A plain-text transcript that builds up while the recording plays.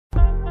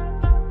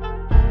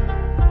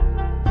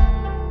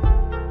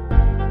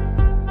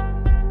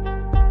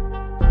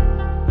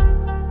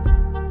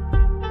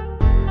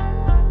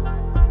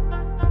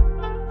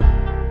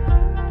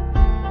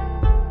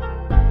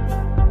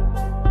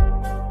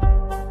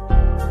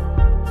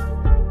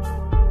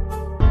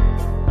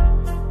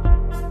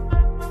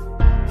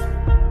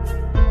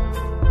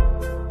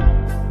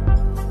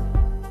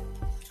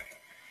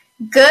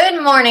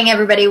Good morning,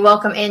 everybody.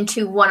 Welcome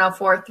into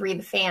 104.3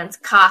 The Fans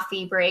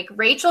Coffee Break.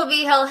 Rachel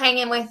Vigil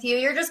hanging with you.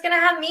 You're just going to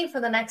have me for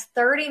the next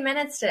 30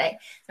 minutes today.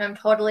 And I'm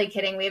totally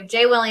kidding. We have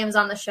Jay Williams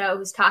on the show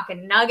who's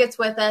talking Nuggets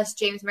with us.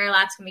 James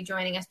Merrillatt's going to be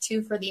joining us,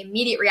 too, for the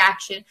immediate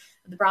reaction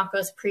of the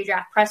Broncos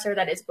pre-draft presser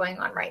that is going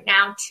on right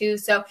now, too.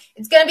 So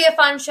it's going to be a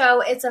fun show.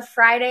 It's a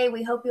Friday.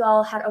 We hope you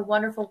all had a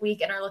wonderful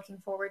week and are looking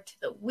forward to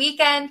the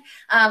weekend.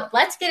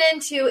 Let's get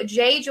into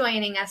Jay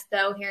joining us,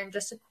 though, here in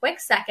just a quick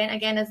second.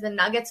 Again, as the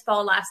Nuggets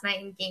fall last night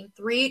in Game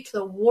 3 to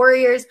the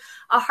Warriors.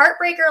 A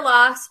heartbreaker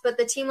loss, but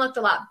the team looked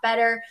a lot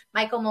better.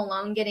 Michael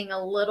Malone getting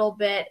a little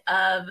bit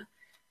of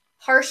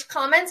harsh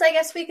comments, I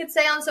guess we could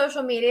say, on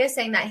social media,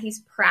 saying that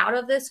he's proud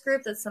of this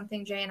group. That's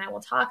something Jay and I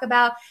will talk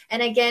about.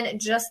 And again,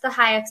 just the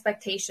high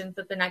expectations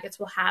that the Nuggets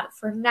will have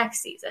for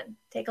next season.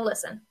 Take a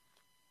listen.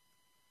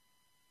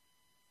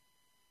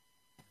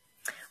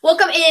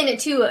 Welcome in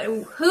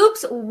to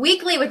Hoops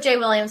Weekly with Jay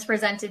Williams,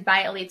 presented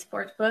by Elite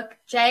Sportsbook.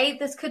 Jay,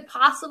 this could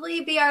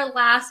possibly be our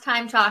last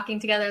time talking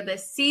together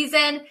this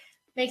season.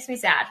 Makes me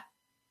sad.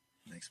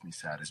 Makes me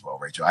sad as well,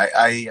 Rachel.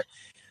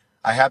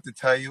 I have to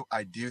tell you,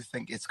 I do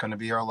think it's going to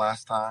be our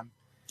last time.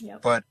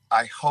 Yep. But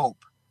I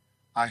hope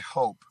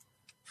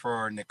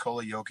for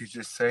Nikola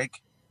Jokic's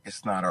sake,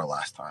 it's not our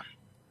last time.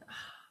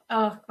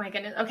 Oh, my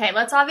goodness. Okay,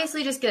 let's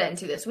obviously just get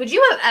into this. Would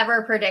you have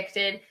ever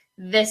predicted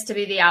this to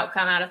be the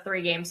outcome out of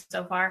 3 games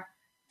so far?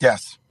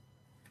 Yes.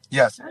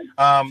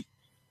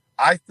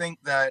 I think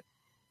that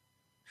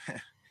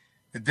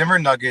the Denver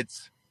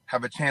Nuggets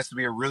have a chance to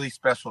be a really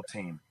special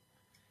team.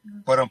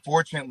 But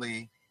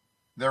unfortunately,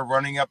 they're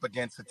running up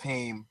against a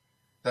team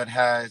that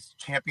has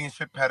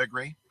championship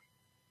pedigree.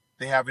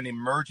 They have an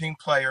emerging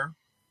player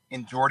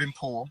in Jordan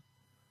Poole,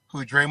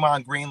 who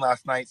Draymond Green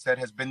last night said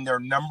has been their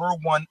number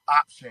one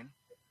option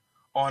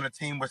on a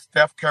team with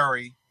Steph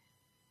Curry,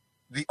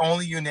 the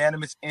only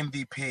unanimous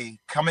MVP,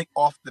 coming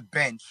off the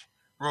bench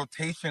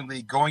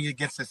rotationally going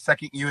against the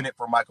second unit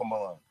for Michael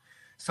Malone.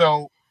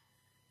 So,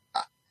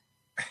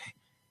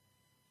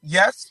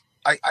 yes,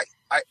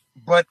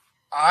 but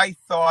I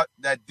thought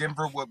that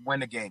Denver would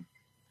win a game.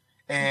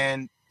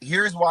 And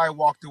here's why I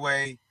walked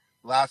away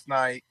last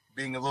night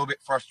being a little bit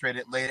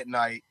frustrated late at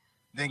night,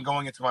 then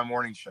going into my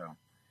morning show.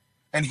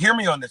 And hear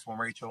me on this one,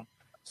 Rachel.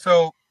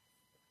 So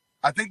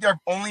I think there have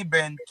only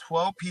been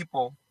 12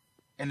 people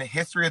in the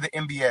history of the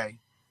NBA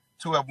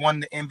to have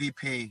won the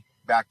MVP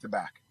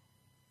back-to-back.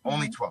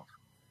 Only 12.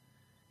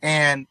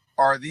 And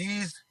are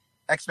these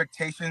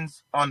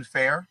expectations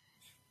unfair?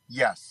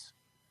 Yes.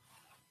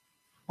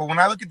 But when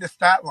I look at the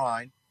stat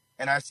line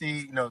and I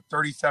see,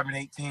 37,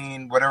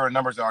 18, whatever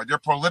numbers are, they're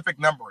prolific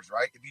numbers,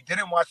 right? If you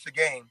didn't watch the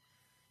game,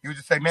 you would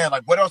just say, man,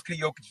 what else could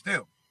Jokic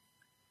do?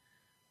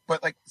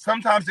 But,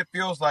 sometimes it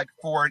feels like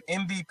for an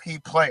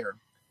MVP player,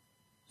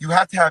 you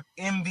have to have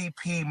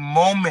MVP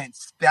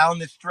moments down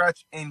the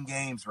stretch in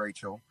games,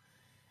 Rachel.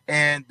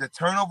 And the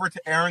turnover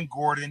to Aaron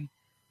Gordon,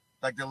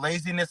 the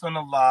laziness on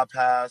the lob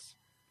pass,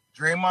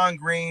 Draymond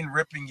Green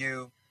ripping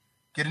you,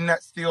 getting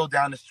that steal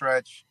down the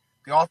stretch,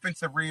 the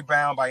offensive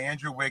rebound by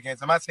Andrew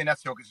Wiggins. I'm not saying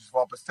that's Jokic's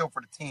fault, but still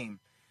for the team.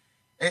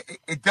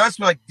 It does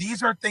feel like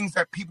these are things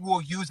that people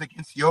will use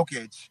against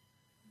Jokic,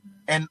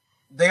 and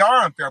they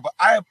are unfair. But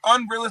I have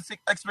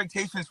unrealistic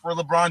expectations for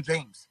LeBron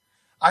James.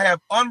 I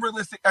have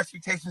unrealistic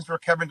expectations for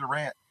Kevin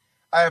Durant.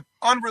 I have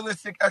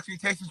unrealistic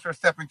expectations for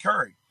Stephen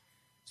Curry.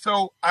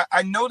 So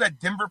I know that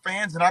Denver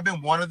fans, and I've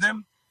been one of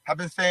them, have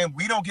been saying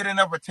we don't get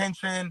enough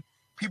attention.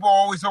 People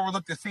always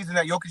overlook the season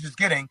that Jokic is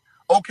getting.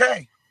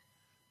 Okay,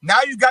 now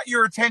you got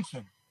your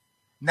attention.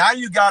 Now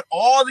you got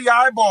all the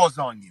eyeballs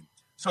on you.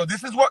 So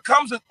this is what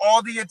comes with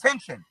all the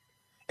attention.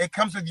 It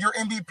comes with your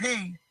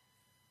MVP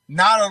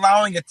not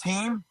allowing a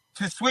team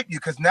to sweep you,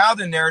 because now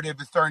the narrative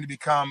is starting to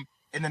become,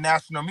 in the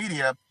national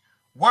media,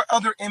 what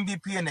other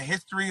MVP in the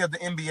history of the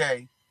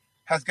NBA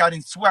has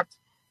gotten swept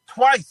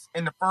twice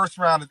in the first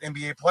round of the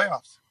NBA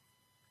playoffs?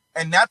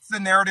 And that's the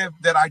narrative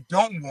that I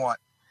don't want.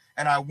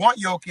 And I want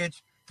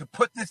Jokic to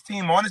put this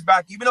team on his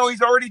back, even though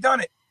he's already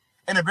done it,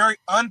 in a very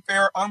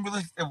unfair,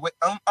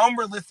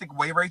 unrealistic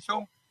way,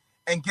 Rachel,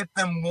 and get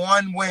them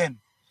one win.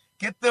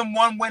 Get them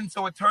one win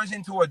so it turns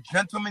into a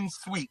gentleman's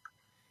sweep.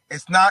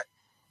 It's not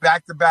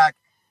back-to-back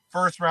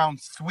first-round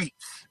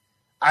sweeps.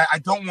 I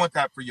don't want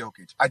that for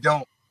Jokic. I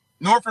don't.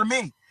 Nor for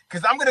me,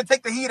 because I'm going to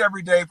take the heat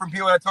every day from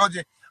people that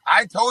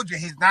I told you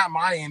he's not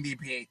my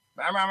MVP.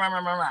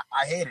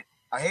 I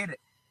hate it.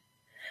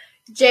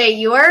 Jay,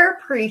 you are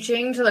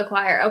preaching to the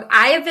choir.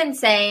 I have been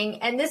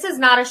saying, and this is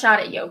not a shot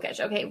at Jokic,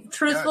 okay?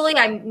 Truthfully,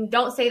 yes. I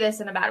don't say this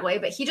in a bad way,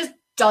 but he just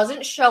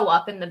doesn't show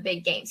up in the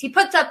big games. He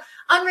puts up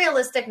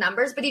unrealistic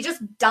numbers, but he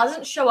just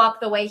doesn't show up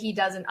the way he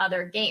does in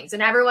other games.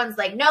 And everyone's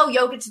like, no,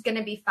 Jokic is going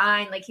to be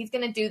fine. He's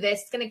going to do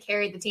this. He's going to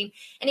carry the team.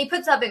 And he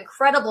puts up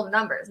incredible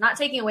numbers, not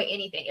taking away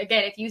anything.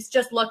 Again, if you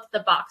just looked at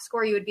the box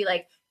score, you would be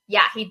like,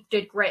 yeah, he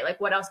did great.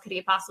 What else could he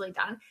have possibly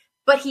done?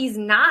 But he's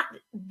not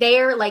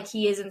there like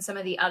he is in some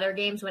of the other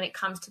games when it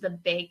comes to the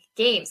big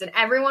games. And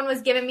everyone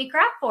was giving me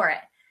crap for it.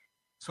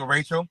 So,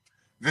 Rachel,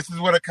 this is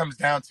what it comes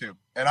down to.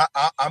 And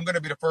I'm going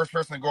to be the first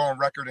person to go on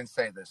record and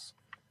say this.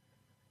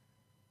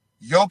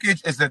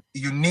 Jokic is a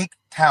unique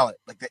talent,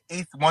 like the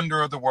eighth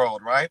wonder of the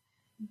world, right?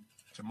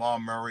 Jamal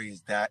Murray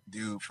is that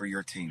dude for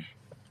your team.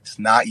 It's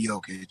not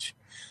Jokic.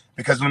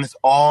 Because when it's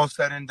all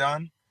said and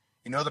done,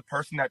 the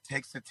person that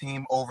takes the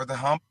team over the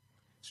hump?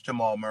 It's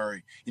Jamal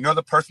Murray.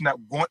 The person that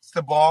wants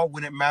the ball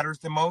when it matters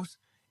the most?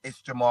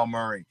 It's Jamal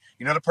Murray.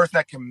 The person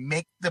that can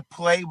make the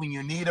play when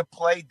you need a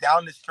play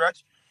down the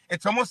stretch?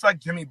 It's almost like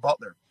Jimmy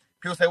Butler.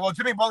 People say, well,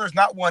 Jimmy Butler's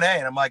not 1A.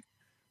 And I'm like,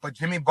 but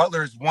Jimmy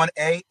Butler is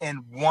 1A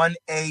in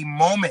 1A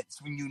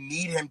moments when you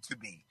need him to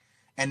be.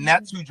 And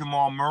that's who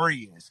Jamal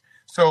Murray is.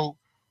 So,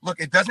 look,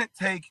 it doesn't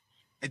take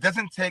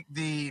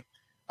the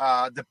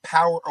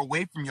power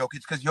away from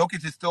Jokic because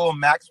Jokic is still a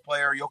max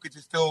player. Jokic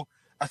is still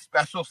a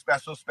special,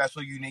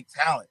 unique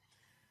talent.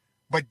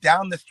 But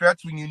down the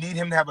stretch, when you need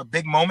him to have a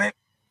big moment,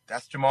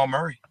 that's Jamal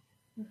Murray.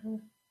 Mm-hmm.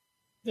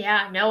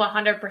 Yeah, no,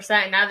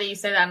 100%. Now that you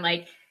say that, I'm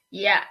like,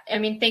 yeah. I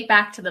mean, think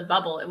back to the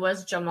bubble. It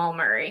was Jamal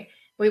Murray.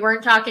 We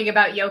weren't talking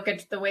about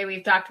Jokic the way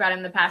we've talked about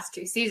him the past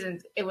 2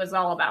 seasons. It was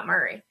all about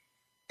Murray.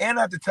 And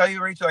I have to tell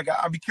you, Rachel,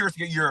 I'd be curious to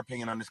get your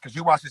opinion on this because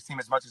you watch this team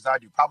as much as I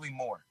do, probably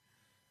more.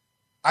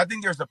 I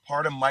think there's a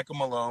part of Michael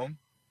Malone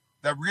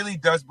that really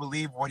does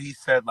believe what he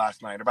said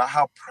last night about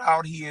how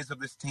proud he is of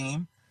this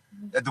team,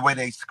 that the way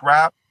they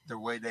scrap, the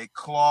way they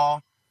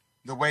claw,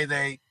 the way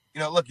they,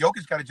 look,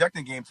 Jokic got ejected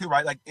in game 2,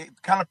 right? Like,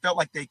 it kind of felt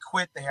like they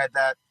quit. They had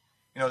that,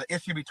 the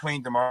issue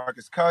between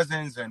DeMarcus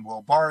Cousins and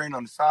Will Barton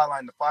on the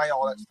sideline, the fight,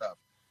 all that stuff.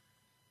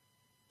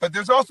 But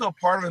there's also a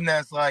part of him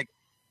that's like,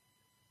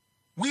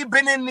 we've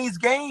been in these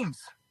games.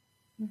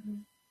 Mm-hmm.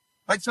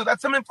 Like, so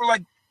that's something for,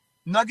 like,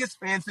 Nuggets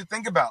fans to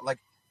think about. Like,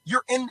 you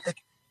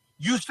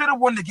should have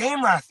won the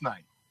game last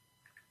night.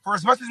 For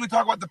as much as we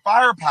talk about the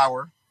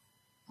firepower,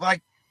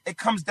 like, it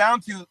comes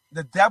down to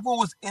the devil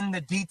was in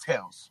the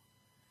details.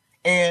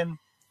 And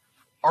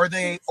are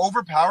they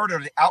overpowered or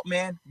are they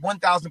outmanned?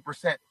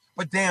 1,000%.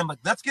 But damn, like,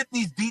 let's get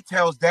these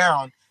details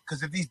down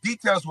because if these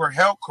details were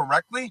held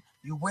correctly,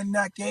 you win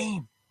that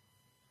game.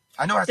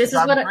 I know that's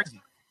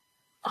crazy.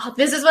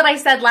 This is what I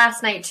said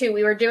last night, too.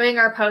 We were doing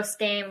our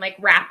post-game,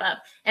 wrap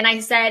up. And I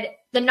said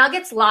the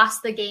Nuggets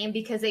lost the game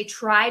because they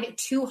tried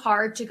too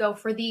hard to go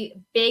for the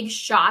big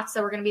shots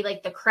that were going to be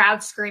the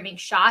crowd screaming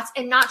shots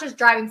and not just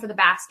driving for the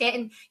basket.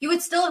 And you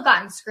would still have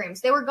gotten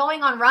screams. They were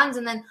going on runs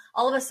and then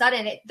all of a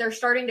sudden they're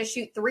starting to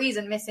shoot threes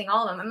and missing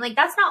all of them. I'm like,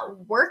 that's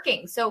not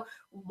working. So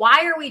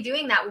why are we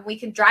doing that when we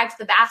can drive to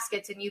the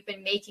baskets and you've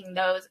been making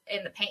those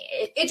in the paint?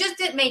 It just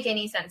didn't make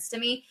any sense to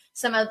me.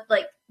 Some of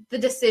the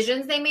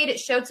decisions they made, it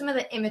showed some of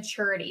the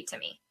immaturity to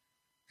me.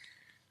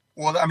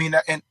 Well, I mean,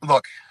 and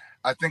look,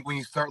 I think when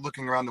you start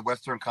looking around the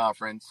Western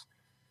Conference,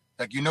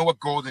 what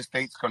Golden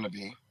State's going to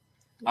be.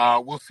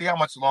 We'll see how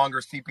much longer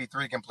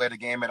CP3 can play the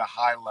game at a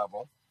high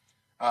level.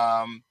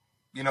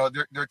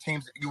 Their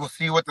teams, you will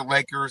see what the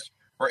Lakers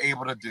are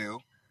able to do.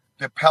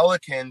 The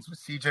Pelicans with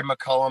CJ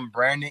McCollum,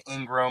 Brandon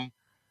Ingram,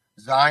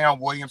 Zion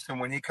Williamson,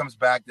 when he comes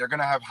back, they're going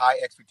to have high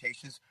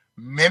expectations.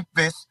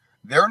 Memphis,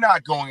 they're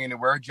not going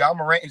anywhere. Ja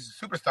Morant is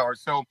a superstar.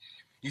 So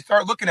you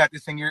start looking at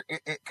this and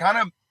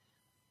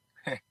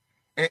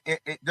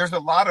there's a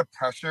lot of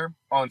pressure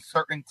on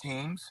certain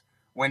teams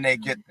when they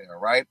get there,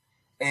 right?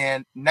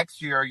 And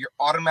next year, you're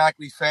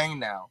automatically saying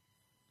now,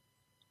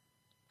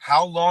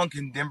 how long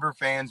can Denver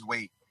fans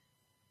wait?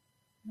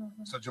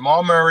 Mm-hmm. So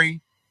Jamal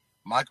Murray,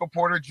 Michael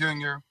Porter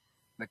Jr.,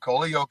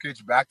 Nikola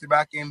Jokic,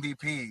 back-to-back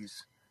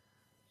MVPs.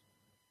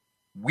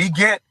 We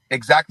get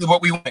exactly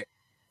what we want.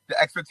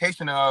 The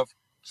expectation of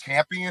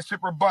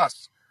championship or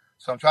bust.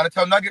 So I'm trying to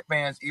tell Nugget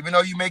fans, even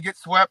though you may get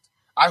swept,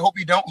 I hope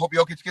you don't. Hope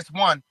Jokic gets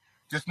one.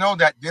 Just know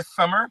that this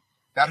summer,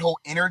 that whole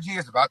energy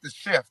is about to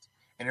shift.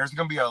 And there's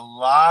going to be a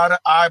lot of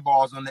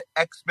eyeballs on the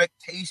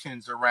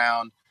expectations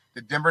around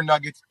the Denver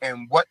Nuggets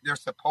and what they're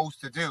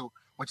supposed to do,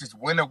 which is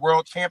win a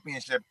world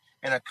championship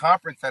in a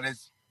conference that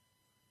is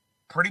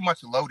pretty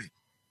much loaded.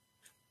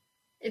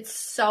 It's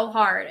so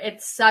hard.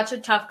 It's such a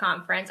tough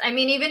conference. I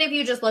mean, even if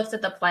you just looked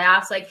at the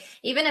playoffs,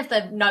 even if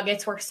the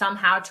Nuggets were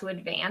somehow to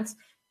advance,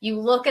 you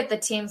look at the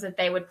teams that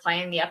they would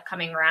play in the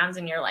upcoming rounds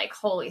and you're like,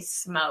 holy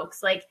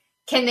smokes.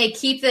 Can they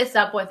keep this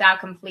up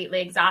without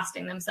completely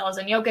exhausting themselves?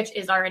 And Jokic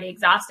is already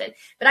exhausted.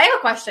 But I have a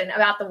question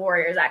about the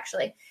Warriors,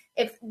 actually.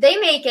 If they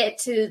make it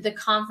to the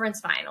conference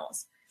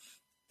finals,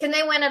 can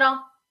they win it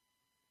all?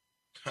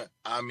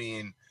 I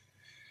mean,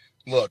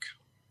 look,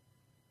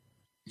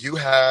 you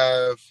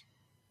have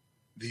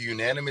the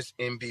unanimous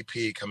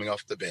MVP coming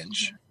off the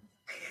bench.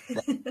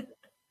 You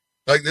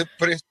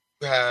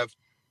have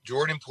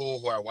Jordan Poole,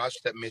 who I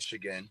watched at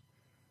Michigan,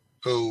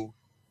 who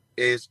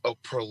is a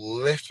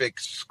prolific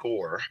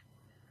scorer.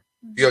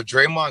 You have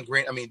Draymond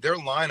Green. I mean, their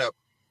lineup,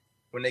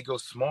 when they go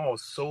small,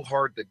 is so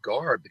hard to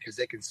guard because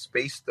they can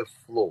space the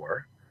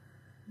floor.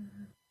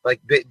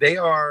 Mm-hmm. They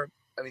are,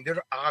 they're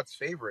the odds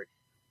favorite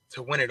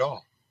to win it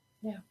all.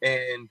 Yeah.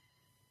 And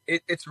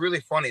it's really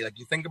funny.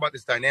 You think about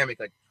this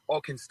dynamic,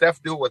 can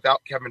Steph do it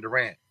without Kevin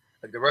Durant?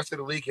 The rest of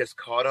the league has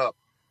caught up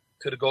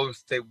to the Golden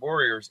State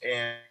Warriors.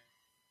 And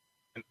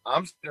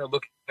I'm sitting there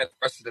looking at the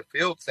rest of the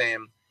field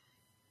saying,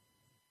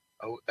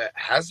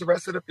 has the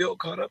rest of the field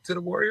caught up to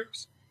the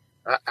Warriors?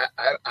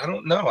 I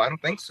don't know. I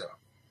don't think so.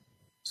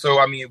 So,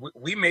 I mean,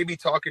 we may be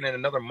talking in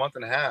another month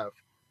and a half,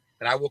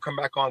 and I will come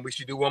back on. We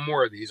should do one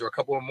more of these or a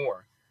couple of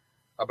more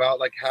about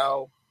like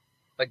how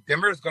like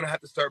Denver is going to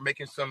have to start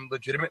making some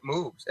legitimate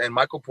moves. And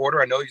Michael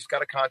Porter, I know he's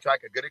got a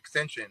contract, a good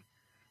extension,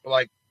 but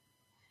like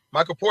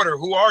Michael Porter,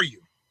 who are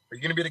you? Are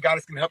you going to be the guy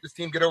that's going to help this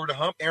team get over the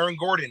hump? Aaron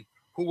Gordon,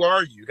 who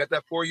are you? You got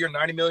that 4-year,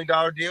 $90 million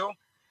deal?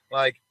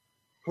 Like,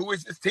 who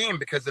is this team?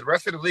 Because the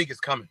rest of the league is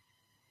coming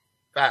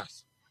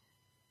fast.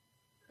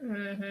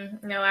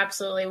 Mm-hmm. No,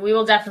 absolutely. We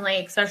will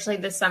definitely, especially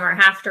this summer,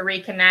 have to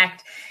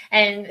reconnect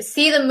and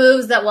see the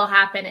moves that will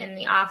happen in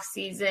the off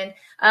season.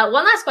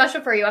 One last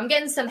question for you. I'm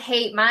getting some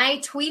hate. My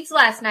tweets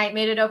last night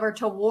made it over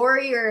to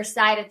Warrior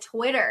side of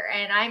Twitter,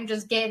 and I'm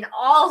just getting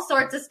all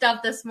sorts of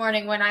stuff this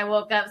morning when I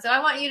woke up. So I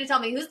want you to tell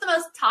me, who's the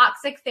most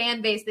toxic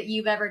fan base that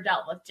you've ever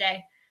dealt with,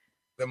 Jay?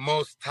 The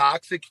most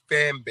toxic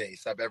fan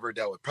base I've ever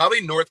dealt with.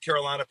 Probably North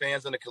Carolina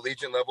fans on the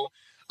collegiate level.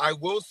 I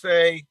will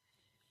say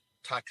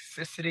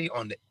toxicity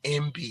on the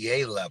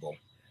NBA level.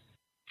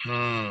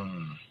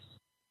 I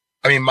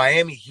mean,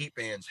 Miami Heat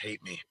fans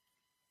hate me.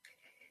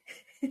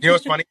 You know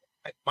what's funny?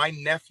 My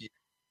nephew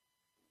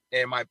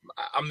and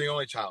I'm the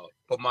only child,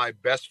 but my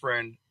best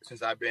friend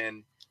since I've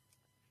been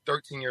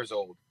 13 years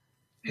old,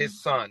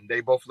 his son,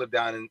 they both live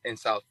down in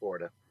South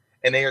Florida,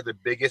 and they are the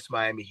biggest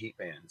Miami Heat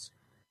fans.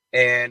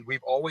 And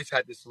we've always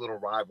had this little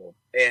rival.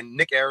 And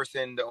Nick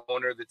Harrison, the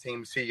owner of the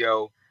team,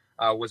 CEO,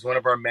 was one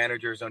of our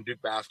managers on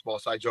Duke basketball,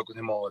 so I joke with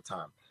him all the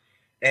time.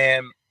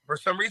 And for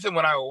some reason,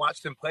 when I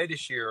watched him play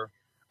this year,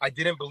 I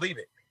didn't believe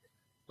it.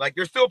 Like,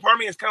 there's still a part of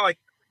me that's kind of like,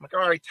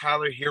 all right,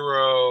 Tyler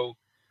Hero,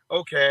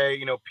 okay,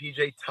 you know,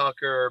 PJ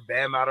Tucker,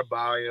 Bam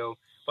Adebayo.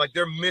 Like,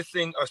 they're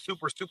missing a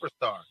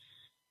superstar.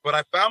 But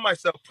I found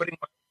myself putting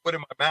my foot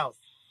in my mouth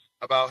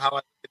about how I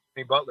look at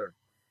Jimmy Butler.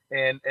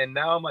 And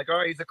now I'm like, all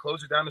right, he's a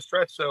closer down the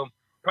stretch. So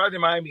probably the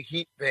Miami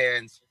Heat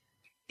fans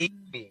hate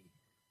me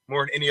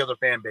more than any other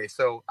fan base.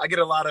 So I get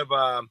a lot of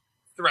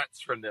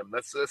threats from them.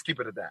 Let's keep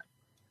it at that.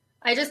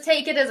 I just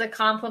take it as a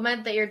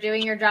compliment that you're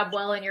doing your job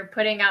well and you're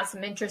putting out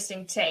some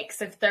interesting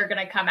takes if they're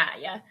going to come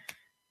at you.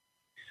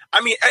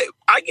 I mean,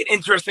 I get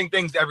interesting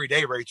things every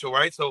day, Rachel,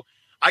 right? So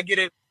I get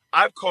it.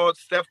 I've called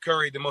Steph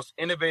Curry the most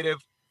innovative,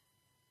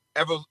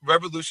 ever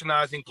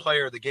revolutionizing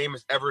player the game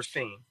has ever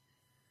seen.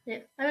 Yeah,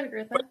 I would agree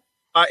with that.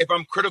 If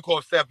I'm critical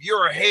of Steph,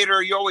 you're a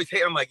hater. You always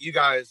hate. I'm like, you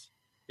guys,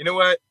 you know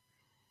what?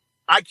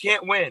 I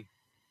can't win.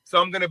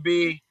 So I'm going to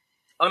be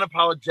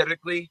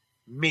unapologetically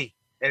me.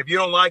 And if you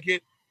don't like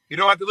it, you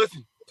don't have to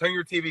listen. Turn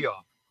your TV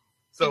off.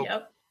 So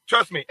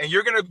Trust me. And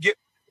you're going to get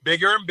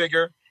bigger and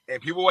bigger.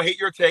 And people will hate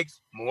your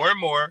takes more and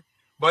more.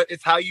 But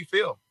it's how you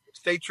feel.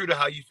 Stay true to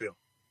how you feel.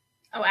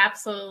 Oh,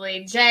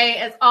 absolutely. Jay,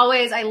 as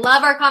always, I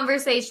love our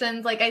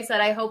conversations. Like I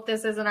said, I hope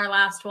this isn't our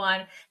last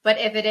one. But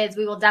if it is,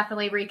 we will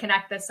definitely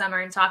reconnect this summer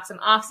and talk some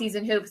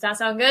off-season hoops. That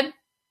sound good?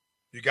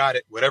 You got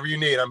it. Whatever you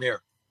need, I'm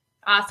here.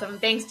 Awesome.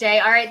 Thanks, Jay.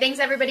 All right. Thanks,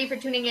 everybody, for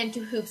tuning in to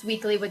Hoops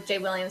Weekly with Jay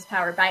Williams,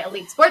 powered by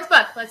Elite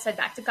Sportsbook. Let's head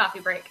back to coffee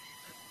break.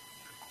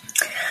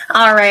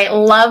 All right.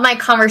 Love my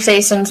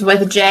conversations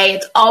with Jay.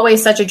 It's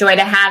always such a joy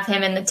to have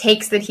him and the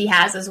takes that he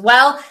has as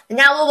well. And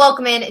now we'll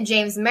welcome in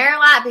James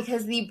Marilat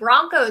because the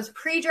Broncos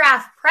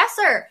pre-draft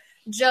presser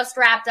just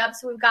wrapped up.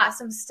 So we've got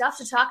some stuff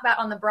to talk about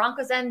on the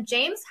Broncos end.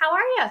 James, how are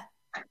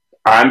you?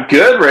 I'm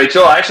good,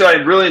 Rachel. Actually,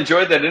 I really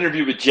enjoyed that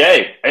interview with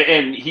Jay.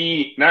 And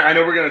I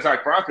know we're going to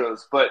talk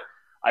Broncos, but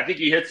I think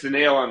he hits the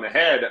nail on the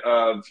head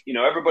of, you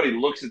know, everybody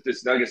looks at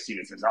this Nuggets team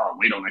and says, oh,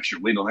 wait till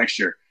next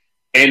year.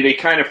 And they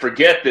kind of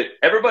forget that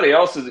everybody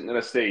else isn't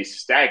going to stay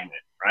stagnant,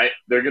 right?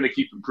 They're going to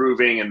keep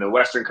improving, and the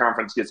Western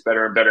Conference gets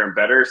better and better and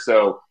better.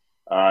 So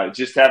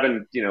just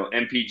having, you know,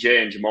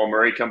 MPJ and Jamal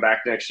Murray come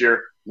back next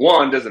year,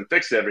 one, doesn't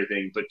fix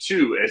everything. But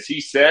two, as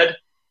he said,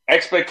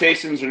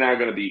 expectations are now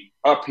going to be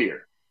up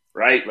here,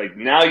 right? Like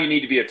now you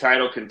need to be a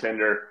title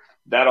contender.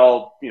 That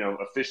all, you know,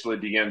 officially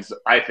begins,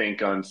 I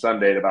think, on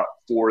Sunday at about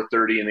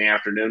 4:30 in the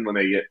afternoon when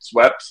they get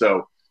swept.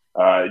 So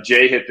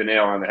Jay hit the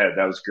nail on the head.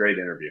 That was a great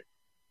interview.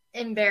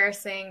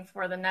 Embarrassing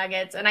for the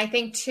Nuggets. And I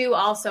think, too,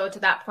 also to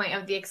that point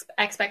of the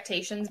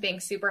expectations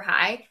being super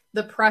high,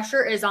 the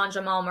pressure is on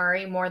Jamal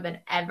Murray more than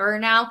ever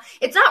now.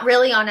 It's not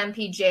really on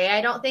MPJ,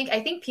 I don't think.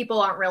 I think people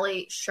aren't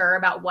really sure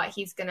about what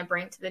he's going to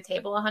bring to the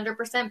table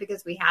 100%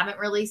 because we haven't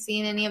really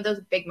seen any of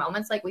those big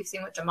moments like we've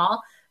seen with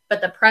Jamal. But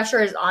the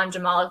pressure is on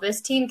Jamal. If this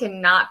team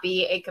cannot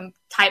be a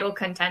title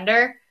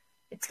contender,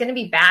 it's going to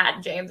be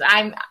bad, James.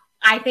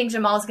 I think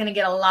Jamal's going to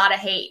get a lot of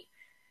hate.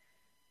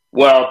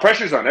 Well,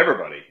 pressure's on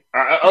everybody,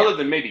 other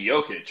than maybe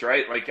Jokic,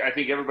 right? Like, I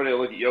think everybody will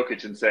look at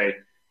Jokic and say,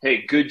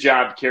 hey, good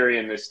job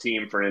carrying this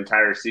team for an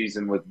entire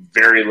season with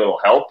very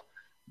little help.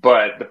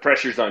 But the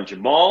pressure's on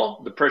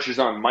Jamal. The pressure's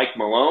on Mike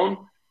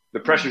Malone. The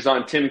pressure's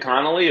on Tim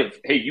Connolly of,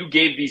 hey, you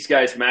gave these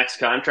guys max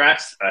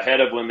contracts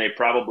ahead of when they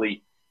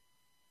probably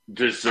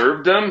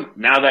deserved them.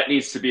 Now that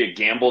needs to be a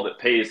gamble that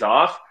pays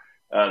off.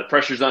 The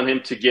pressure's on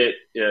him to get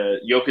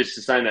Jokic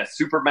to sign that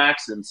super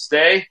max and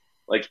stay.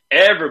 Like,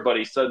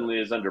 everybody suddenly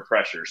is under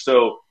pressure.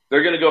 So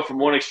they're going to go from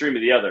one extreme to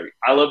the other.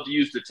 I love to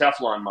use the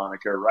Teflon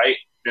moniker, right?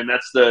 And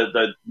that's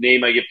the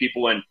name I give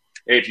people when,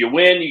 hey, if you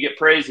win, you get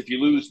praise. If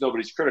you lose,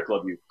 nobody's critical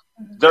of you.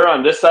 They're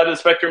on this side of the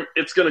spectrum.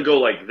 It's going to go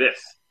like this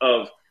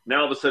of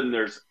now all of a sudden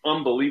there's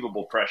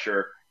unbelievable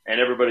pressure and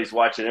everybody's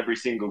watching every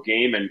single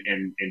game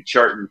and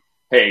charting,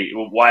 hey,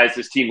 why has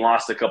this team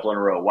lost a couple in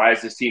a row? Why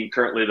is this team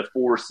currently the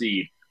 4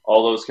 seed?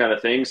 All those kind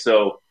of things.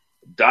 So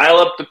dial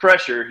up the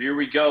pressure. Here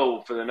we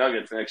go for the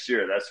Nuggets next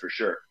year. That's for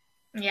sure.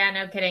 Yeah,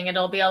 no kidding.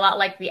 It'll be a lot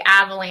like the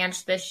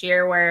Avalanche this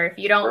year, where if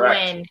you don't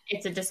win,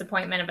 it's a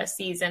disappointment of a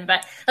season.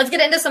 But let's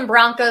get into some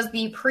Broncos.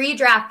 The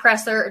pre-draft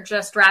presser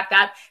just wrapped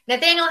up.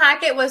 Nathaniel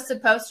Hackett was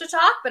supposed to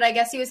talk, but I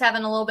guess he was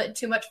having a little bit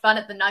too much fun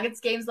at the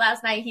Nuggets games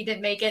last night. He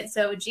didn't make it.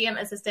 So GM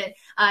assistant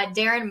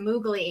Darren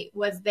Mugley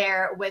was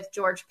there with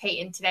George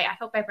Payton today. I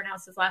hope I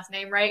pronounced his last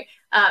name right.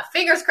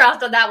 Fingers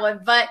crossed on that one.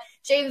 But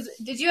James,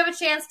 did you have a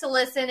chance to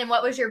listen, and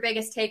what was your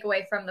biggest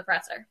takeaway from the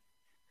presser?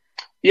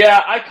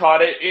 Yeah, I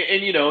caught it.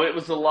 And, it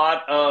was a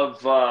lot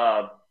of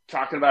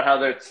talking about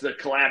how it's the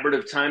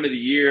collaborative time of the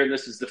year, and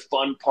this is the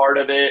fun part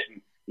of it.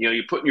 And,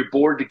 you're putting your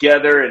board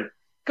together, and a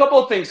couple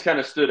of things kind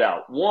of stood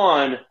out.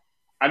 One,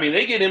 I mean,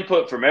 they get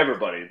input from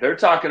everybody. They're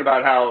talking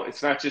about how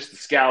it's not just the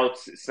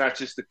scouts, it's not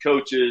just the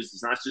coaches,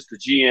 it's not just the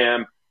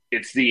GM,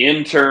 it's the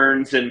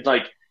interns. And,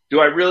 do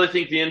I really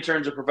think the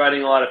interns are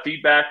providing a lot of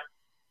feedback?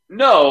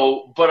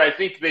 No, but I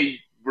think they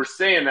were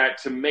saying that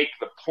to make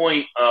the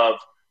point of,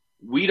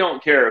 we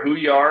don't care who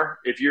you are.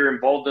 If you're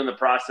involved in the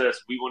process,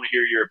 we want to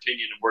hear your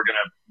opinion, and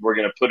we're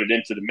gonna put it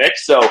into the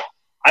mix. So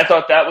I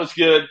thought that was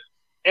good,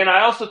 and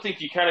I also think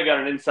you kind of got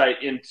an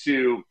insight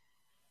into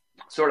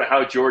sort of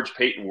how George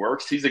Payton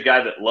works. He's a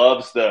guy that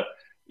loves the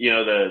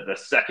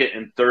second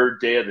and third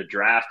day of the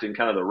draft and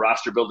kind of the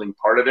roster building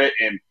part of it.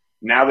 And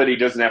now that he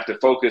doesn't have to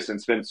focus and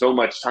spend so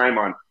much time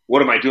on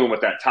what am I doing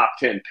with that top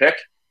 10 pick,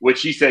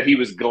 which he said he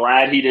was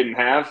glad he didn't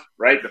have.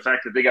 Right, the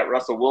fact that they got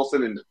Russell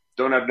Wilson and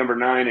don't have number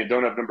 9 and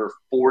don't have number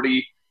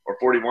 40 or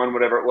 41,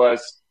 whatever it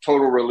was,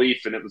 total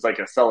relief. And it was like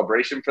a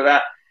celebration for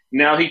that.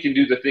 Now he can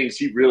do the things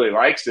he really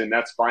likes, and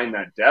that's find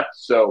that depth.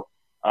 So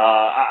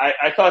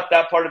I thought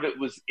that part of it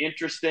was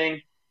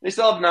interesting. They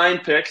still have 9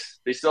 picks.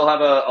 They still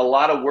have a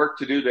lot of work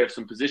to do. They have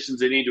some positions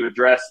they need to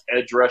address: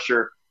 edge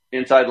rusher,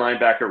 inside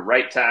linebacker,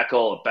 right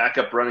tackle, a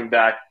backup running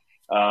back.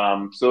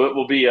 So it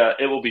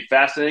will be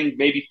fascinating.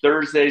 Maybe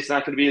Thursday's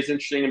not going to be as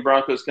interesting in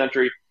Broncos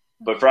country,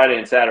 but Friday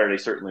and Saturday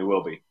certainly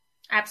will be.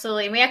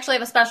 Absolutely. We actually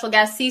have a special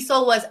guest.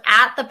 Cecil was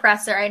at the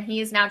presser, and he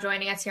is now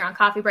joining us here on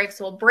Coffee Break,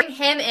 so we'll bring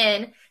him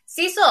in.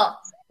 Cecil,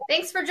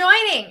 thanks for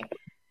joining.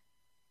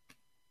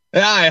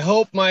 Yeah, I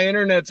hope my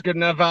internet's good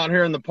enough out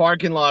here in the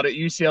parking lot at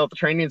UCL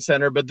Training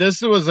Center, but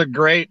this was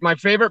my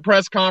favorite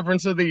press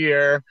conference of the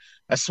year.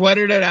 I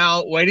sweated it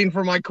out, waiting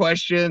for my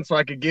question so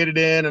I could get it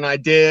in, and I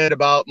did,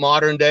 about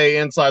modern-day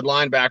inside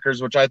linebackers,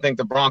 which I think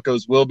the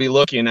Broncos will be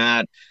looking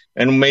at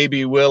and may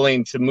be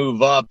willing to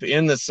move up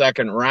in the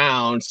second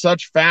round.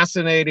 Such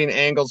fascinating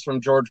angles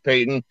from George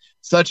Payton,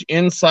 such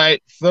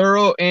insight,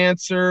 thorough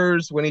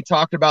answers when he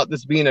talked about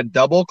this being a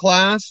double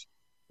class.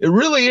 It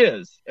really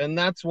is, and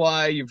that's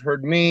why you've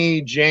heard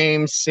me,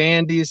 James,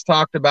 Sandy's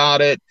talked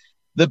about it.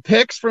 The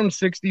picks from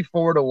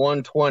 64 to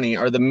 120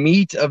 are the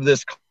meat of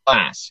this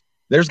class.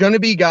 There's going to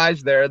be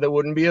guys there that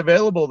wouldn't be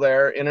available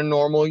there in a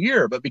normal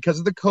year, but because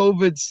of the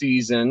COVID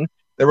season,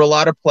 there were a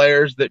lot of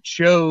players that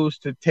chose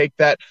to take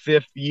that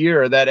 5th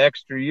year, that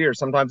extra year,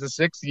 sometimes a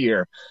 6th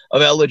year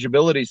of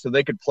eligibility so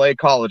they could play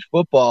college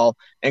football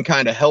and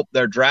kind of help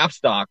their draft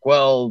stock.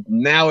 Well,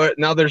 now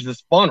there's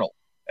this funnel.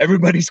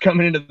 Everybody's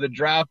coming into the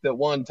draft at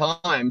one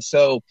time.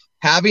 So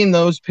having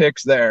those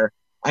picks there,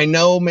 I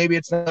know maybe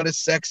it's not as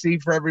sexy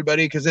for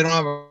everybody because they don't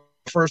have a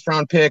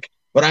first-round pick,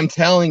 but I'm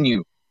telling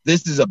you,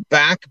 this is a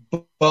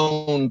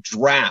backbone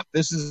draft.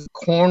 This is a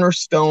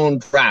cornerstone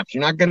draft.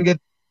 You're not going to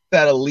get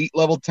that elite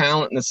level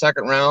talent in the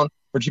second round,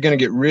 but you're going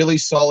to get really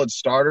solid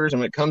starters. And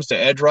when it comes to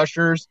edge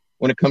rushers,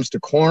 when it comes to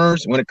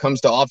corners, when it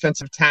comes to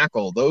offensive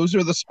tackle, those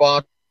are the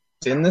spots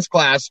in this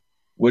class,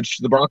 which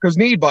the Broncos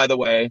need, by the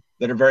way,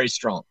 that are very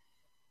strong.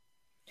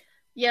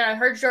 Yeah, I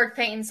heard George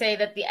Payton say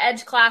that the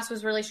edge class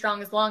was really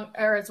strong as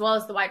well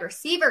as the wide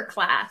receiver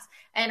class.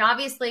 And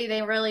obviously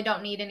they really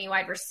don't need any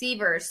wide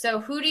receivers. So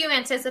who do you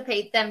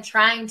anticipate them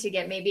trying to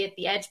get maybe at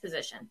the edge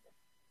position?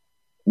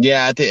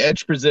 Yeah, at the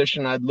edge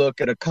position, I'd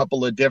look at a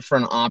couple of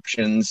different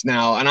options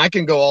now, and I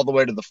can go all the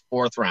way to the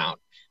 4th round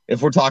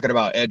if we're talking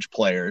about edge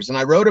players. And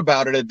I wrote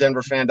about it at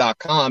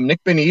denverfan.com.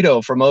 Nick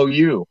Benito from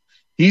OU,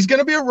 he's going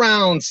to be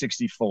around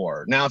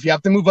 64. Now, if you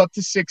have to move up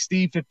to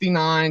 60,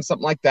 59,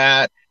 something like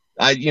that,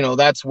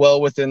 that's well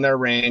within their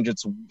range.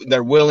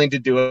 They're willing to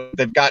do it.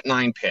 They've got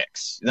 9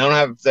 picks. They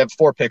have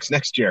 4 picks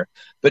next year.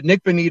 But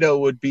Nick Benito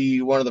would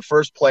be one of the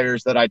first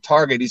players that I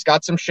target. He's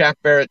got some Shaq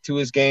Barrett to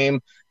his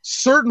game.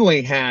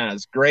 Certainly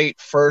has great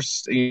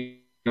first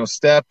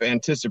step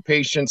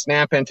anticipation,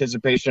 snap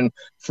anticipation,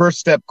 first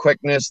step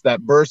quickness,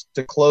 that burst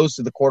to close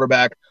to the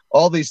quarterback,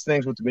 all these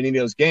things with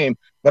Benito's game.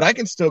 But I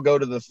can still go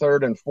to the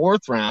 3rd and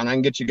 4th round. I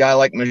can get you a guy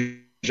like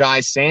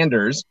Majai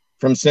Sanders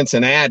from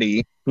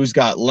Cincinnati, who's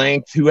got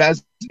length,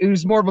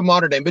 who's more of a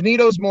modern day.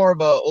 Benito's more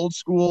of a old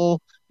school.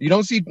 You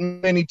don't see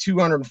many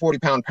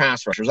 240-pound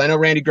pass rushers. I know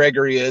Randy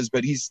Gregory is,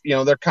 but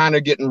they're kind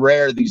of getting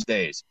rare these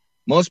days.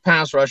 Most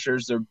pass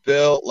rushers are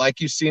built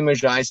like you see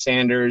Majai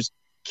Sanders,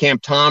 Cam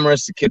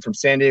Thomas, the kid from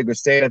San Diego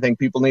State. I think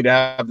people need to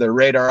have their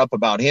radar up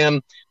about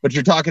him. But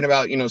you're talking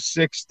about,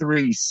 6'3",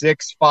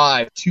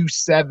 6'5",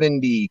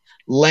 270,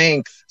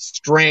 length,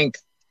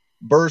 strength,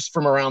 burst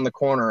from around the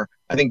corner.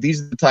 I think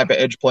these are the type of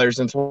edge players.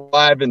 And so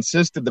I've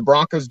insisted the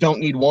Broncos don't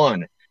need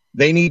one.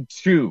 They need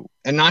two.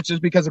 And not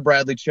just because of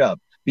Bradley Chubb,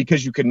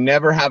 because you can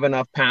never have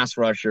enough pass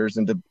rushers,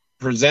 and to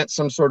present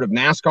some sort of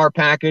NASCAR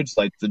package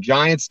like the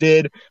Giants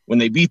did when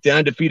they beat the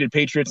undefeated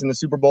Patriots in the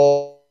Super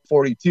Bowl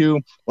 42,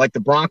 like the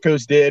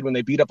Broncos did when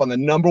they beat up on the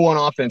number one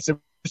offense.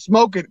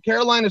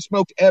 Carolina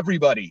smoked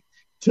everybody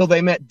till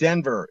they met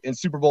Denver in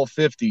Super Bowl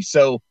 50.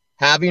 So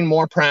having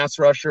more pass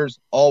rushers,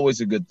 always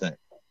a good thing.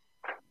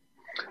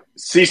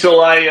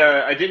 Cecil,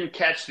 I didn't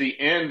catch the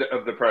end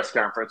of the press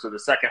conference or the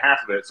second half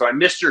of it, so I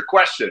missed your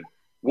question.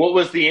 What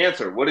was the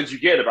answer? What did you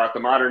get about the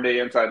modern-day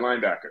inside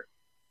linebacker?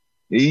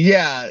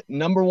 Yeah,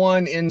 number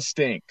one,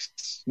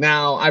 instincts.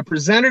 Now, I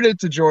presented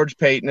it to George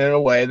Payton in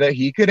a way that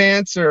he could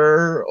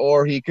answer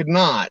or he could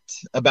not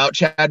about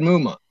Chad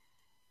Muma,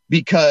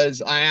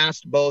 because I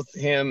asked both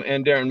him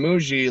and Darren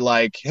Muji,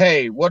 like,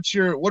 hey, what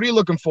are you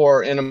looking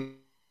for in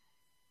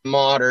a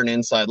modern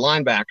inside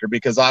linebacker?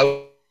 Because I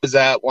was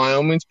at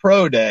Wyoming's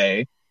pro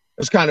day. It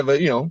was kind of a,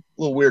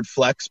 little weird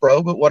flex,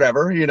 bro, but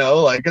whatever,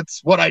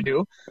 it's what I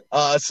do.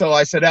 So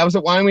I said, I was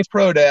at Wyoming's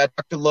pro day. I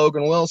talked to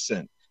Logan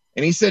Wilson.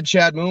 And he said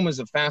Chad Muma is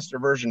a faster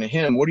version of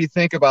him. What do you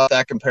think about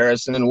that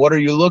comparison, and what are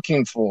you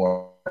looking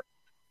for?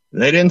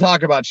 They didn't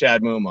talk about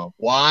Chad Muma.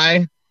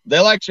 Why? They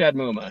like Chad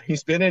Muma.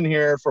 He's been in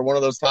here for one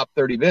of those top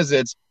 30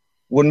 visits.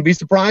 Wouldn't be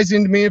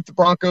surprising to me if the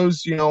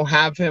Broncos,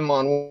 have him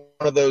on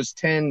one of those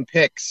 10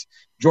 picks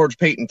George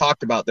Payton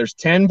talked about. There's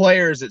 10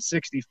 players at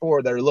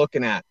 64 they're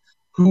looking at.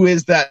 Who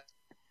is that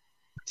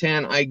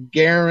 10? I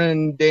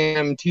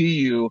guarantee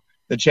you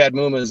that Chad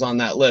Muma is on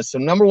that list. So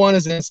number one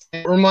is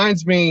instinct. It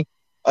reminds me,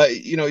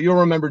 you'll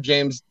remember,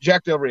 James,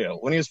 Jack Del Rio,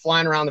 when he was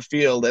flying around the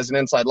field as an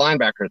inside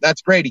linebacker.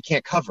 That's great. He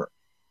can't cover.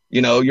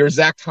 Your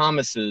Zach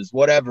Thomases,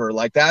 whatever,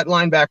 like that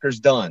linebacker's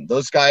done.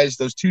 Those guys,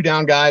 those two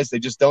down guys, they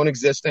just don't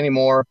exist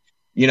anymore.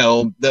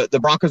 The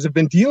Broncos have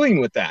been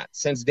dealing with that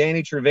since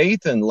Danny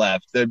Trevathan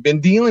left. They've been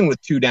dealing with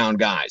two down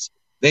guys.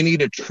 They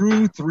need a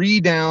true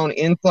 3-down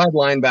inside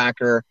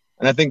linebacker.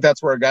 And I think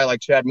that's where a guy like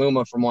Chad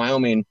Muma from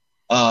Wyoming,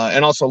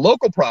 and also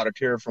local product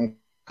here from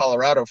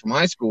Colorado from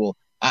high school,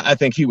 I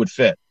think he would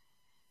fit.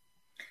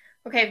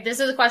 Okay, this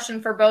is a question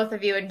for both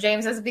of you. And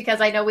James, this is because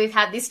I know we've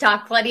had these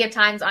talk plenty of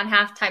times on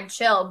Halftime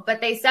Chill,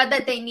 but they said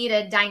that they need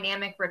a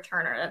dynamic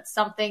returner. That's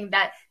something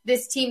that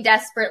this team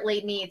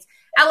desperately needs.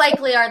 How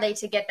likely are they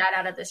to get that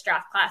out of this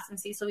draft class? And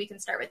Cecil, we can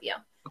start with you.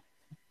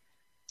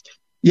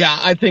 Yeah,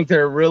 I think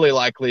they're really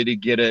likely to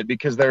get it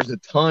because there's a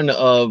ton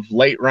of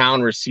late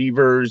round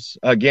receivers.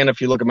 Again,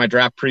 if you look at my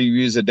draft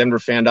previews at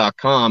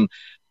denverfan.com,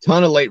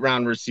 ton of late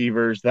round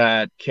receivers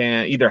that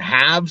can either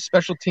have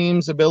special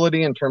teams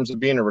ability in terms of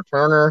being a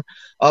returner,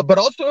 but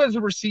also as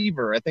a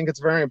receiver. I think it's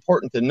very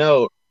important to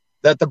note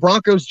that the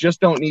Broncos just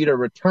don't need a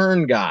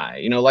return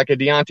guy, like a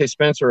Deontay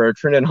Spencer or a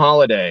Trindon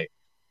Holiday.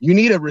 You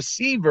need a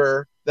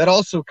receiver that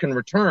also can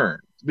return,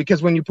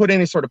 because when you put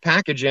any sort of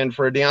package in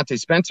for a Deontay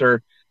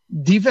Spencer,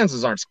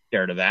 defenses aren't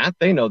scared of that.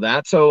 They know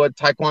that. So a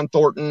Tyquan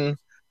Thornton,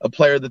 a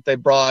player that they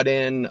brought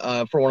in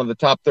for one of the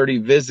top 30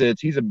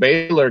 visits, he's a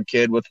Baylor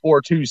kid with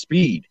 4.2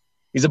 speed.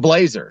 He's a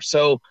blazer.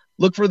 So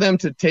look for them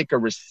to take a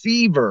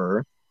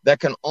receiver that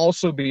can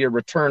also be a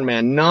return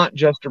man, not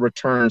just a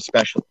return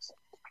specialist.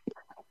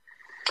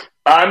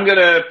 I'm going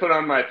to put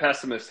on my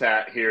pessimist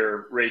hat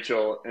here,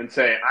 Rachel, and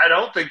say I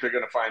don't think they're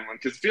going to find one,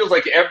 because it feels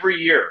like every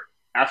year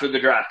after the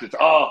draft, it's,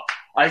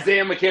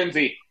 Isaiah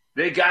McKenzie,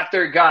 they got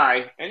their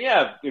guy. And,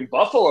 yeah, in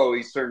Buffalo,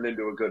 he's turned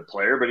into a good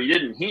player, but he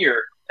didn't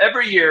here.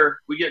 Every year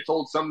we get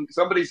told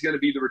somebody's going to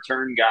be the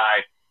return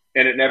guy,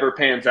 and it never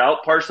pans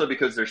out, partially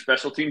because their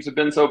special teams have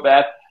been so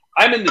bad.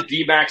 I'm in the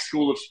D-Mac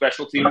school of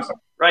special teams,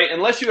 right?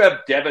 Unless you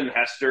have Devin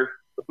Hester,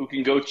 who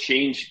can go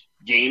change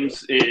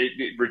games,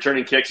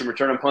 returning kicks and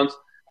returning punts,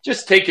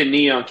 just take a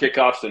knee on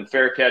kickoffs and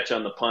fair catch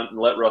on the punt and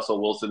let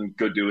Russell Wilson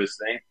go do his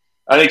thing.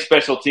 I think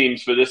special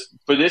teams for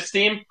this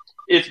team,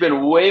 it's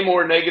been way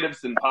more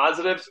negatives than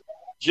positives.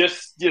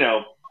 Just,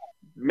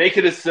 make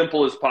it as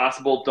simple as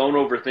possible. Don't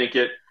overthink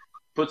it.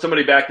 Put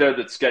somebody back there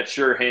that's got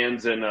sure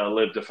hands and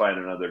live to fight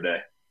another day.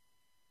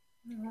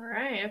 All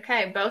right.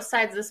 Okay. Both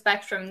sides of the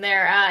spectrum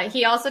there.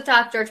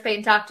 George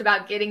Payton talked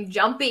about getting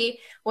jumpy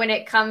when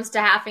it comes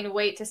to having to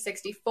wait to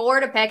 64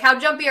 to pick. How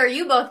jumpy are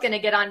you both going to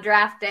get on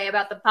draft day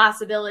about the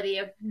possibility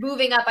of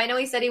moving up? I know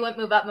he said he wouldn't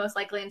move up most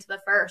likely into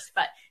the first,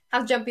 but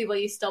how jumpy will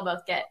you still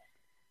both get?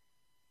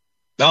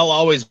 I'll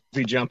always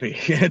be jumpy.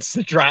 It's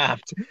the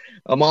draft.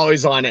 I'm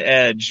always on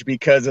edge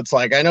because it's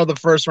like, I know the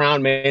first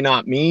round may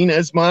not mean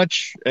as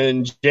much.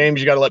 And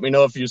James, you got to let me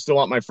know if you still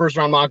want my first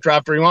round mock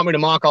draft or you want me to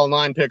mock all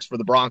 9 picks for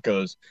the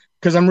Broncos.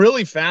 because I'm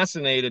really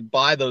fascinated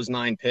by those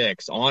 9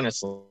 picks,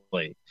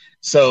 honestly.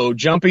 So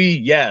jumpy,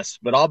 yes,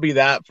 but I'll be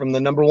that from the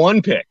number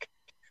 1 pick,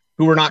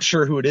 who we're not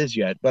sure who it is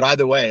yet. But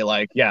either way,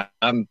 like, yeah,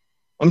 I'm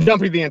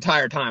jumpy the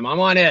entire time. I'm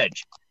on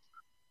edge.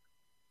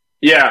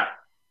 Yeah.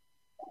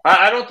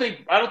 I don't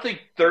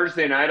think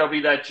Thursday night I'll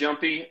be that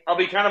jumpy. I'll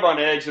be kind of on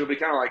edge. It'll be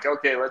kind of like,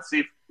 okay, let's see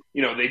if,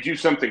 they do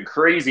something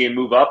crazy and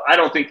move up. I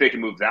don't think they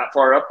can move that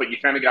far up, but you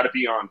kind of got to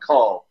be on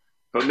call.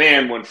 But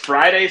man, when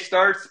Friday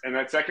starts and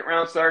that second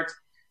round starts,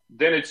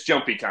 then it's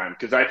jumpy time,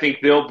 because I think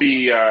they'll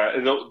be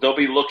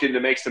looking to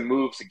make some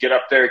moves to get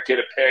up there, get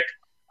a pick.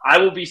 I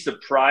will be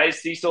surprised,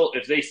 Cecil,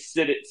 if they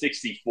sit at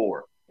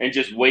 64 and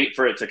just wait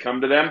for it to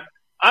come to them.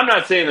 I'm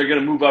not saying they're going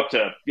to move up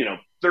to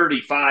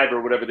 35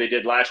 or whatever they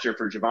did last year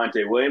for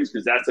Javonte Williams,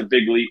 because that's a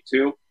big leap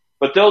too.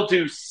 But they'll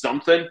do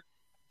something,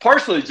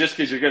 partially just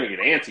because you're going to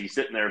get antsy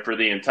sitting there for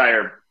the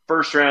entire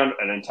first round,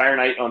 an entire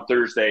night on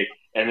Thursday,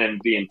 and then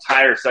the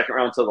entire second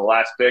round till the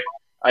last pick.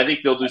 I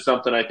think they'll do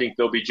something. I think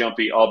they'll be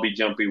jumpy. I'll be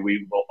jumpy.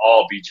 We will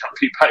all be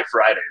jumpy by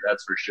Friday.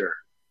 That's for sure.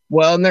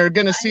 Well, and they're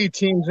going to see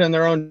teams in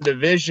their own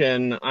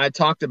division. I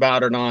talked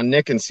about it on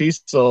Nick and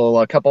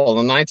Cecil a couple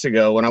of nights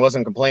ago when I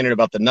wasn't complaining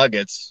about the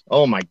Nuggets.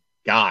 Oh, my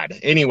God.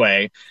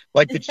 Anyway,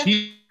 like the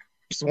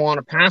Chiefs want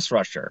a pass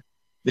rusher.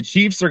 The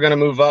Chiefs are going to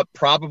move up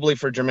probably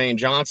for Jermaine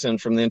Johnson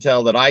from the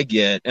intel that I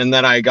get and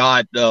that I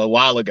got a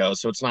while ago.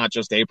 So it's not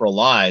just April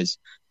lies.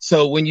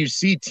 So when you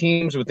see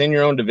teams within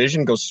your own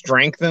division go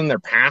strengthen their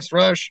pass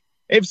rush,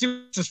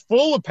 AFC is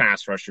full of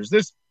pass rushers.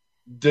 This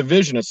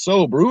division is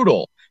so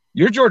brutal.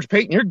 You're George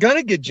Payton, you're going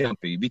to get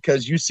jumpy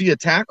because you see a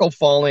tackle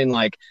falling,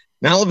 like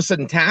now all of a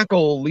sudden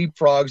tackle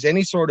leapfrogs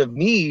any sort of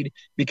need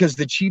because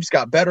the Chiefs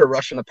got better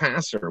rushing the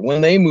passer.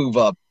 When they move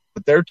up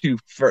with their 2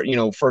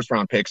 first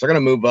round picks, they're going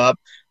to move up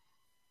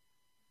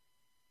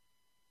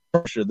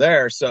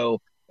there.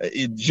 So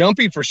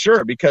jumpy for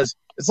sure, because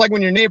it's like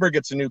when your neighbor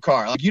gets a new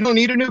car. Like, you don't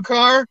need a new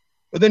car,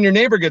 but then your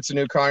neighbor gets a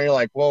new car and you're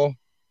like, well,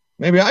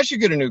 maybe I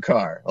should get a new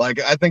car. Like,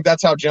 I think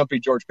that's how jumpy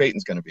George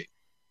Payton's going to be.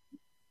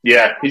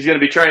 Yeah, he's going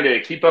to be trying to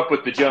keep up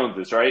with the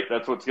Joneses, right?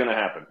 That's what's going to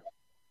happen.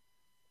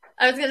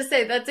 I was going to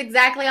say, that's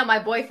exactly how my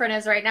boyfriend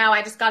is right now.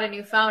 I just got a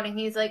new phone, and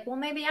he's like, well,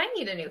 maybe I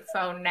need a new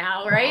phone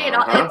now, right? And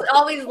it's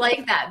always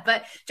like that.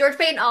 But George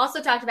Payton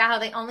also talked about how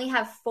they only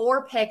have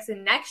 4 picks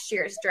in next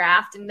year's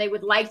draft, and they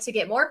would like to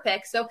get more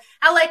picks. So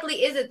how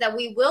likely is it that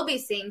we will be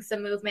seeing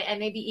some movement and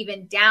maybe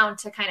even down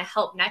to kind of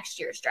help next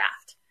year's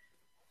draft?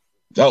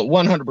 Oh,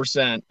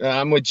 100%.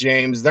 I'm with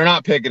James. They're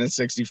not picking at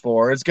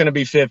 64. It's going to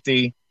be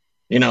 50.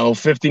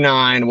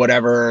 59,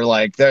 whatever,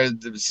 like they're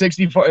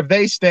 64. If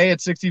they stay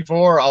at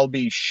 64, I'll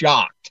be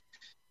shocked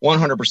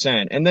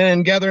 100%. And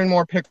then gathering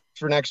more picks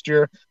for next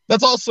year.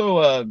 That's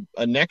also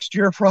a next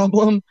year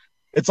problem.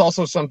 It's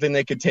also something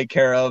they could take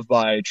care of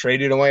by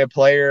trading away a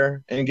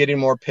player and getting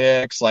more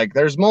picks. Like,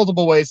 there's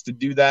multiple ways to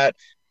do that.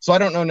 So I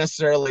don't know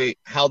necessarily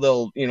how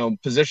they'll,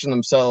 position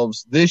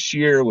themselves this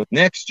year with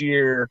next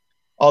year.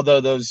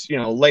 Although those,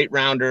 late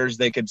rounders,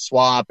 they could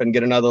swap and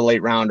get another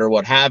late rounder,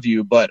 what have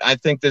you. But I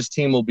think this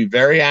team will be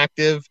very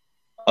active.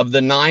 Of the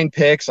 9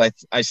 picks,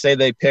 I say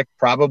they pick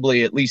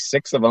probably at least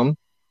 6 of them,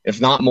 if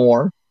not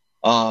more.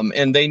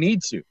 And they need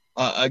to,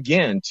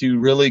 again, to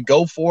really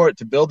go for it,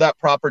 to build that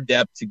proper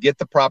depth, to get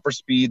the proper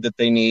speed that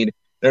they need.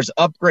 There's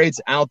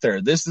upgrades out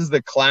there. This is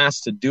the class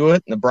to do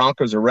it, and the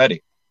Broncos are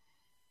ready.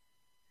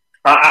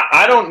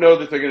 I don't know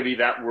that they're going to be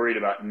that worried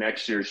about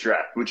next year's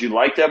draft. Would you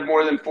like to have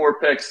more than 4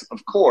 picks?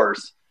 Of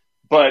course.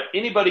 But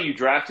anybody you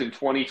draft in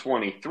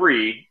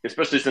 2023,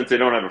 especially since they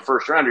don't have a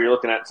first rounder, you're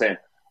looking at and saying,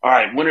 all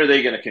right, when are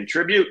they going to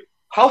contribute?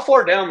 How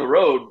far down the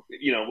road,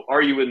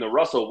 are you in the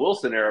Russell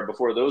Wilson era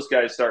before those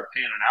guys start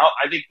panning out?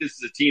 I think this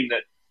is a team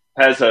that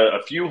has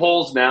a few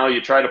holes now.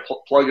 You try to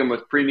plug them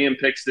with premium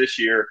picks this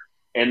year.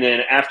 And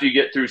then after you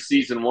get through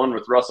season 1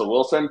 with Russell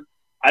Wilson,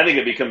 I think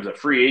it becomes a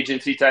free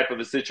agency type of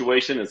a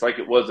situation. It's like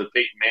it was with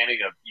Peyton Manning.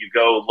 You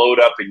go load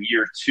up in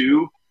year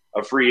 2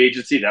 of free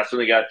agency. That's when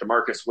they got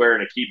DeMarcus Ware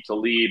and Aqib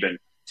Talib and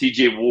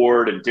T.J.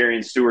 Ward and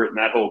Darian Stewart and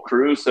that whole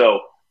crew.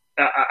 So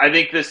I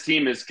think this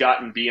team has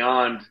gotten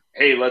beyond,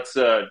 hey, let's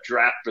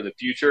draft for the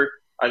future.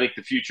 I think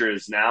the future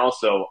is now.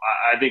 So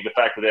I think the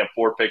fact that they have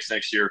 4 picks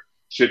next year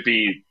should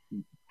be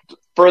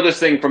furthest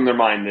thing from their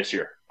mind this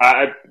year.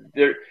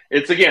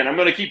 It's again, I'm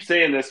going to keep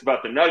saying this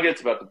about the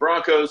Nuggets, about the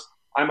Broncos.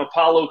 I'm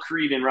Apollo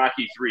Creed in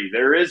Rocky 3.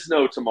 There is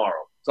no tomorrow.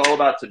 It's all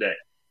about today.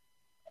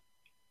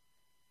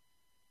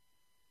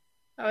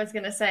 I was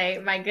going to say,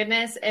 my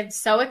goodness, I'm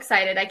so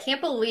excited. I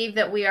can't believe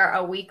that we are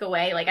a week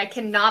away. Like, I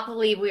cannot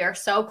believe we are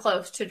so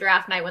close to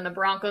draft night when the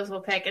Broncos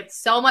will pick. It's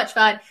so much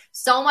fun.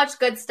 So much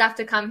good stuff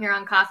to come here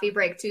on Coffee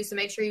Break, too. So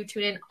make sure you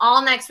tune in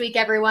all next week,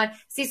 everyone.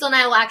 Cecil and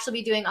I will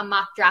actually be doing a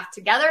mock draft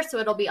together, so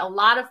it'll be a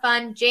lot of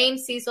fun.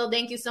 James, Cecil,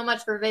 thank you so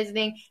much for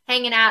visiting,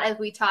 hanging out as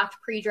we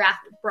talked pre-draft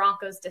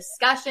Broncos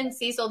discussion.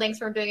 Cecil, thanks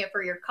for doing it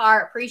for your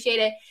car. Appreciate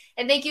it.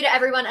 And thank you to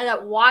everyone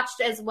that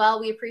watched as well.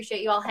 We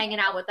appreciate you all hanging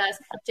out with us.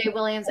 Jay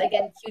Williams,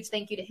 again, huge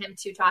thank you to him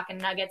too, talking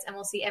Nuggets. And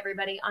we'll see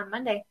everybody on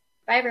Monday.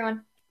 Bye,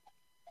 everyone.